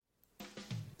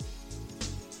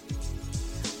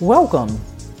Welcome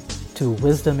to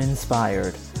Wisdom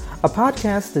Inspired, a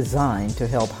podcast designed to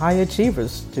help high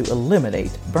achievers to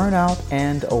eliminate burnout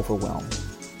and overwhelm.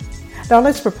 Now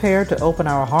let's prepare to open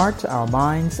our hearts, our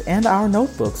minds, and our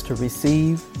notebooks to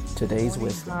receive today's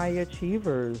wisdom. High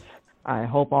achievers, I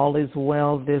hope all is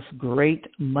well this great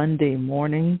Monday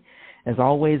morning. As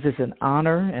always, it's an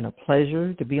honor and a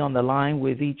pleasure to be on the line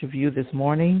with each of you this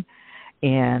morning.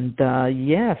 And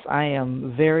yes, I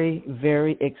am very,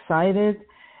 very excited.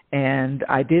 And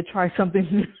I did try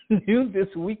something new this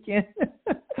weekend.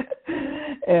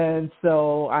 And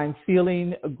so I'm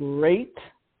feeling great.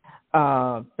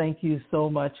 Thank you so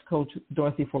much, Coach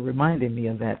Dorothy, for reminding me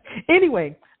of that.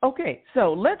 Anyway, okay,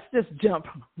 so let's just jump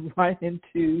right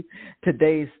into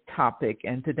today's topic.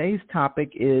 And today's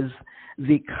topic is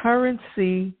the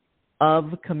currency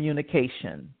of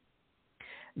communication.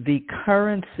 The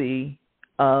currency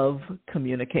of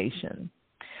communication.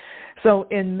 So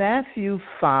in Matthew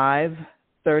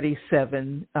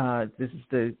 5:37, this is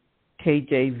the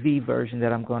KJV version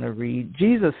that I'm going to read,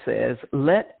 Jesus says,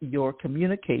 "Let your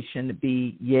communication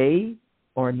be yea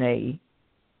or nay,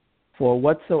 for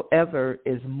whatsoever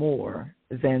is more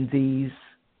than these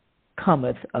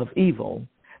cometh of evil."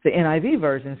 The NIV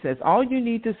version says, all you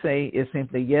need to say is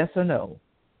simply yes or no.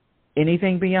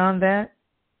 Anything beyond that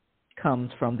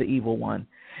comes from the evil one.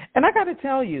 And I got to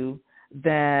tell you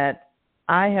that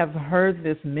I have heard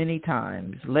this many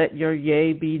times. Let your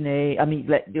yea be nay.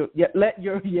 Let your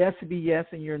yes be yes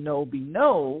and your no be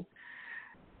no.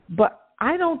 But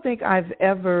I don't think I've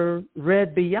ever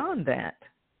read beyond that,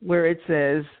 where it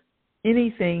says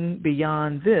anything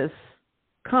beyond this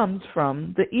comes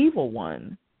from the evil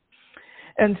one.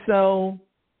 And so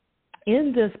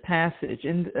in this passage,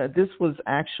 this was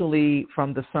actually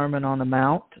from the Sermon on the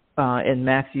Mount in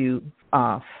Matthew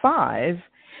 5,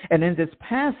 and in this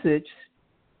passage,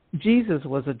 Jesus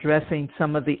was addressing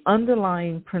some of the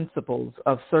underlying principles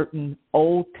of certain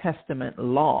Old Testament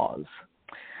laws.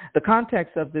 The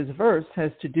context of this verse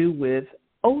has to do with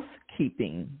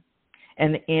oath-keeping.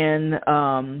 And in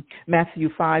Matthew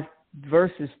 5,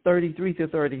 verses 33 to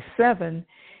 37,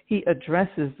 he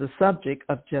addresses the subject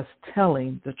of just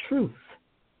telling the truth.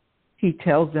 He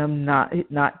tells them not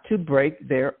to break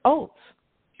their oaths.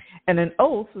 And an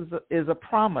oath is a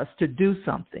promise to do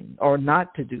something or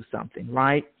not to do something,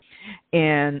 right?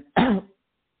 And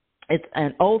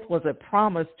an oath was a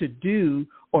promise to do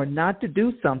or not to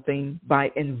do something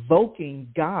by invoking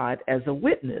God as a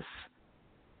witness,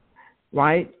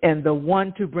 right? And the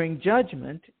one to bring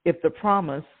judgment if the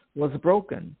promise was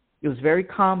broken. It was very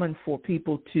common for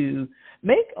people to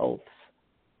make oaths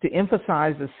to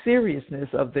emphasize the seriousness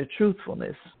of their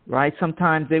truthfulness, right?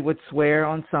 Sometimes they would swear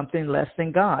on something less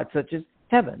than God, such as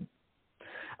heaven.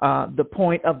 The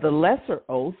point of the lesser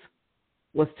oath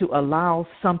was to allow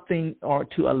something or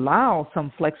to allow some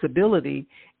flexibility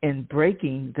in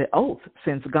breaking the oath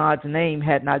since God's name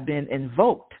had not been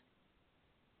invoked,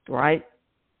 right?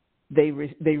 They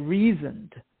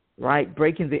reasoned, right?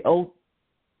 Breaking the oath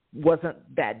wasn't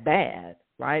that bad,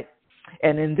 right?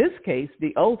 And in this case,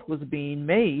 the oath was being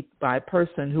made by a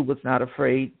person who was not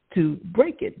afraid to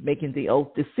break it, making the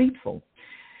oath deceitful.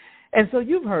 And so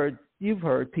you've heard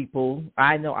people,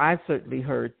 I know I've certainly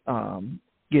heard,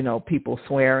 people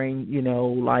swearing,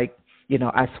 like,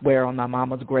 I swear on my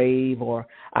mama's grave, or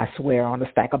I swear on a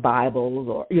stack of Bibles,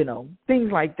 or,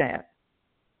 things like that.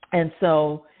 And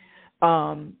so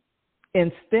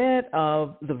instead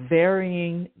of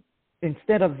varying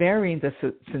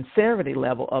the sincerity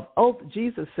level of oath,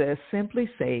 Jesus says, simply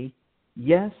say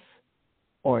yes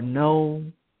or no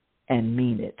and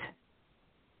mean it,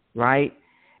 right?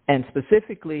 And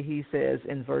specifically, he says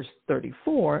in verse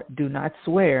 34, do not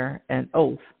swear an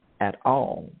oath at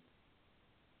all,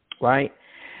 right?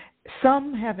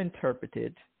 Some have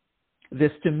interpreted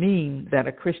this to mean that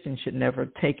a Christian should never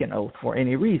take an oath for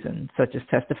any reason, such as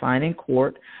testifying in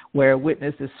court, where a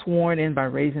witness is sworn in by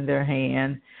raising their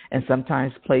hand and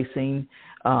sometimes placing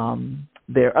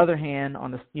their other hand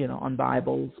on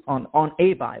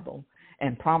a Bible,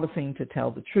 and promising to tell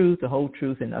the truth, the whole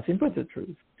truth, and nothing but the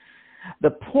truth.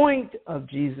 The point of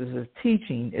Jesus'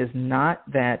 teaching is not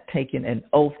that taking an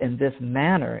oath in this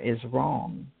manner is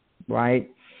wrong, right?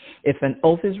 If an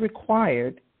oath is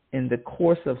required in the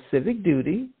course of civic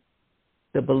duty,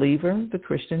 the believer, the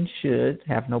Christian, should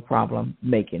have no problem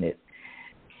making it.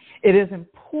 It is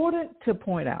important to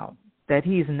point out that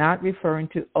he is not referring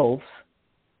to oaths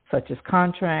such as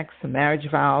contracts, marriage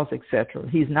vows, etc.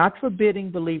 He's not forbidding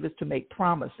believers to make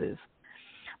promises.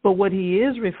 But what he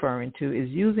is referring to is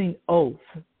using oaths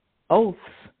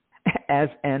as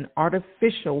an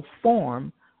artificial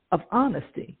form of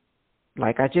honesty.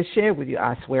 Like I just shared with you,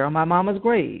 I swear on my mama's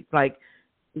grave. Like,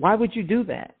 why would you do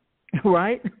that,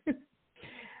 right?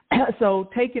 So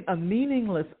taking a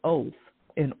meaningless oath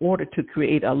in order to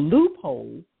create a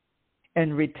loophole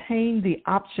and retain the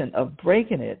option of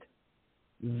breaking it,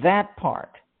 that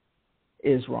part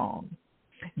is wrong.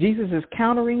 Jesus is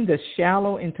countering the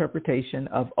shallow interpretation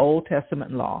of Old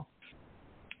Testament law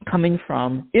coming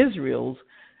from Israel's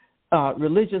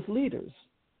religious leaders.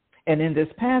 And in this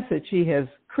passage, he has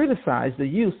criticized the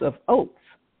use of oaths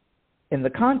in the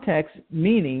context,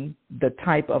 meaning the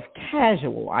type of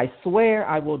casual, I swear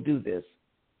I will do this,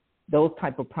 those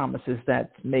type of promises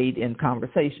that's made in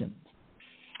conversations.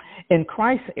 In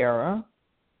Christ's era,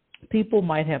 people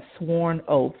might have sworn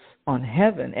oaths on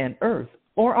heaven and earth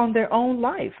or on their own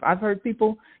life. I've heard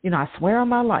people, I swear on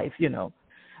my life,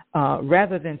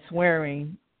 rather than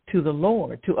swearing to the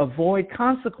Lord to avoid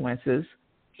consequences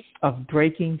of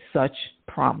breaking such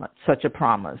a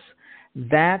promise.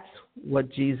 That's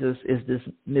what Jesus is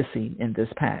dismissing in this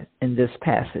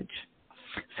passage.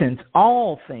 Since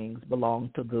all things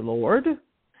belong to the Lord,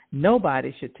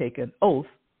 nobody should take an oath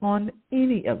on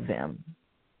any of them.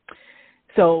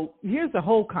 So here's the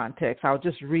whole context. I'll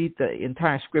just read the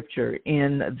entire scripture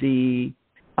in the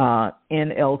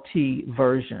NLT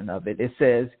version of it. It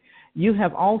says, "You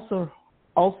have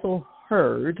also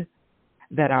heard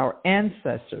that our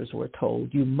ancestors were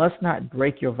told, you must not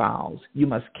break your vows. You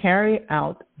must carry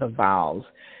out the vows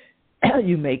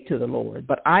you make to the Lord.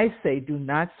 But I say, do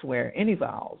not swear any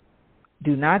vows.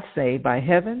 Do not say by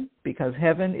heaven, because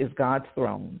heaven is God's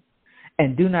throne.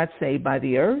 And do not say by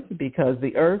the earth, because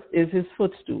the earth is his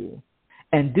footstool.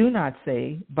 And do not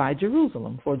say by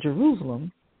Jerusalem, for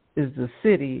Jerusalem is the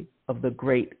city of the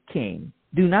great king.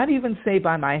 Do not even say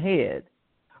by my head,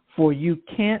 for you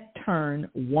can't turn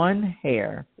one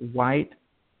hair white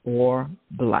or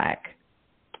black.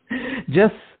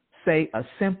 Just say a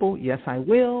simple yes, I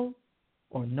will,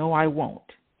 or no, I won't.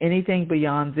 Anything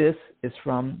beyond this is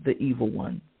from the evil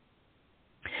one."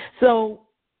 So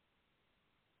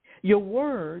your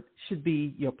word should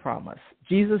be your promise.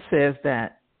 Jesus says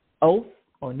that oath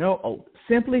or no oath,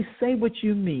 simply say what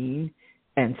you mean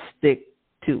and stick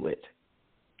to it,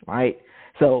 right?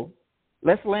 So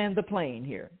let's land the plane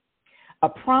here. A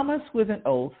promise with an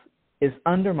oath is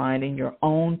undermining your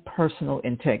own personal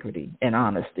integrity and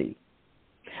honesty.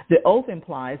 The oath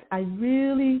implies I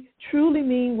really, truly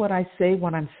mean what I say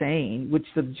when I'm saying, which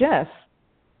suggests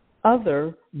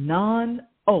other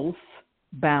non-oath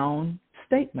bound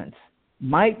statements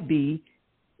might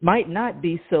not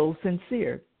be so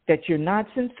sincere, that you're not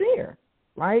sincere,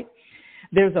 right?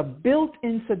 There's a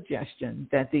built-in suggestion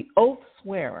that the oath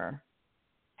swearer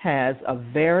has a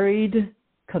varied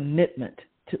commitment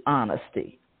to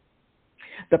honesty.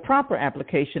 The proper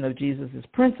application of Jesus'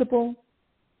 principle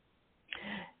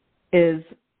is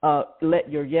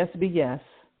let your yes be yes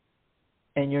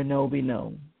and your no be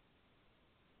no.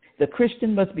 The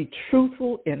Christian must be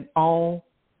truthful in all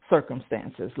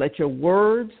circumstances. Let your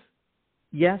words,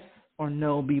 yes or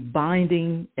no, be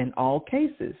binding in all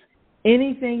cases.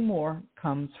 Anything more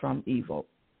comes from evil.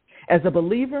 As a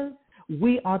believer,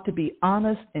 we ought to be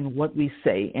honest in what we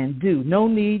say and do. No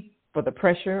need for the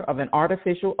pressure of an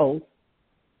artificial oath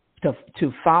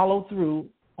to follow through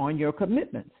on your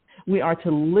commitments. We are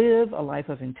to live a life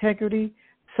of integrity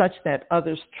such that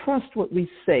others trust what we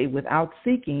say without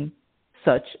seeking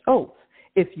such oath.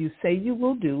 If you say you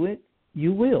will do it,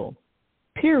 you will.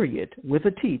 Period. With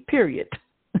a T. Period.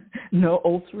 No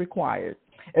oaths required.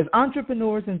 As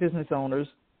entrepreneurs and business owners,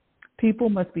 people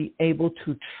must be able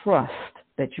to trust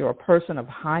that you're a person of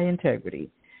high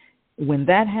integrity. When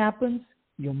that happens,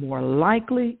 they're more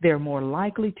likely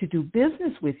to do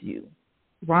business with you,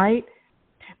 right?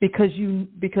 Because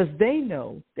they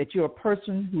know that you're a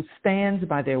person who stands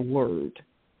by their word,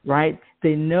 right?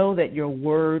 They know that your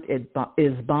word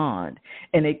is bond.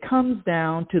 And it comes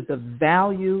down to the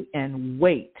value and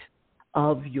weight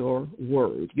of your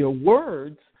word. Your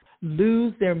words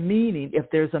lose their meaning if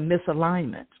there's a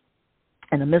misalignment,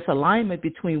 and a misalignment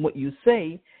between what you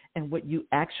say and what you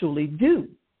actually do.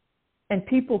 And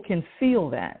people can feel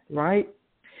that, right?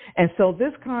 And so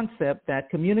this concept that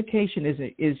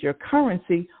communication is your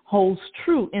currency holds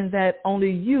true in that only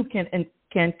you can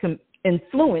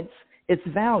influence its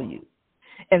value.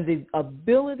 And the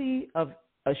ability of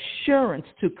assurance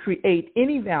to create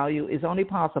any value is only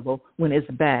possible when it's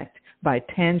backed by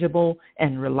tangible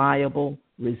and reliable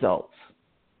results.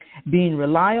 Being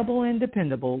reliable and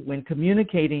dependable when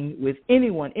communicating with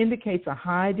anyone indicates a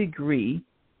high degree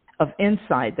of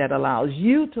insight that allows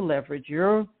you to leverage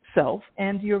yourself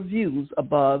and your views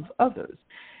above others.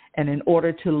 And in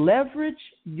order to leverage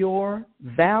your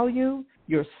value,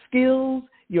 your skills,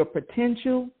 your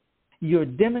potential. You're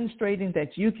demonstrating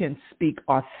that you can speak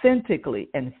authentically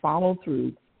and follow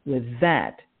through with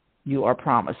that you are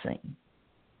promising.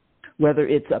 Whether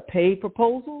it's a paid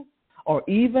proposal or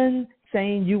even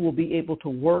saying you will be able to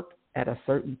work at a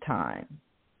certain time.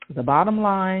 The bottom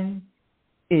line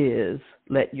is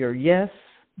let your yes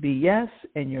be yes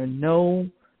and your no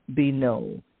be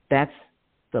no. That's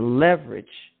the leverage.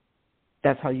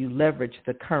 That's how you leverage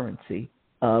the currency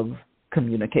of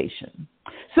communication.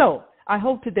 So I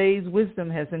hope today's wisdom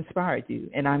has inspired you,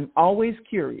 and I'm always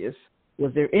curious,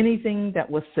 was there anything that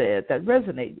was said that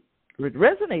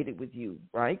resonated with you,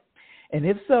 right? And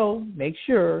if so, make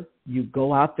sure you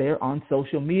go out there on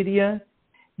social media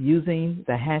using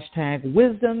the hashtag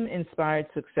Wisdom Inspired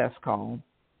Success Call,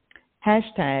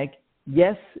 hashtag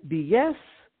Yes Be Yes,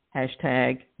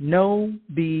 hashtag No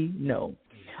Be No.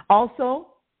 Also,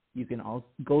 you can also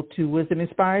go to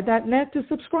wisdominspired.net to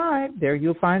subscribe. There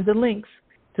you'll find the links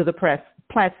to the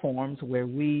platforms where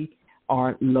we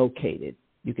are located.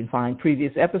 You can find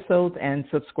previous episodes and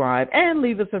subscribe and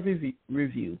leave us a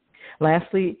review.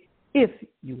 Lastly, if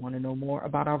you want to know more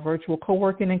about our virtual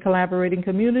co-working and collaborating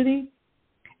community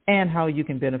and how you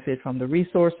can benefit from the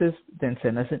resources, then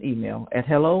send us an email at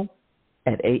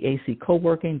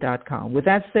hello@aaccoworking.com. With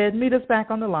that said, meet us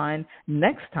back on the line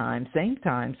next time, same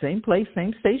place,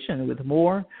 same station, with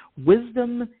more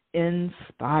Wisdom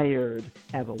Inspired.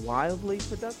 Have a wildly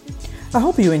productive. I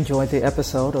hope you enjoyed the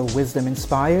episode of Wisdom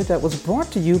Inspired that was brought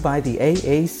to you by the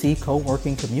AAC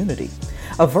Co-working Community,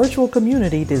 a virtual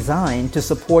community designed to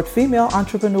support female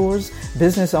entrepreneurs,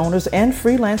 business owners, and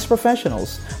freelance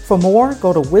professionals. For more,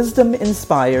 go to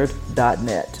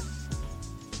wisdominspired.net.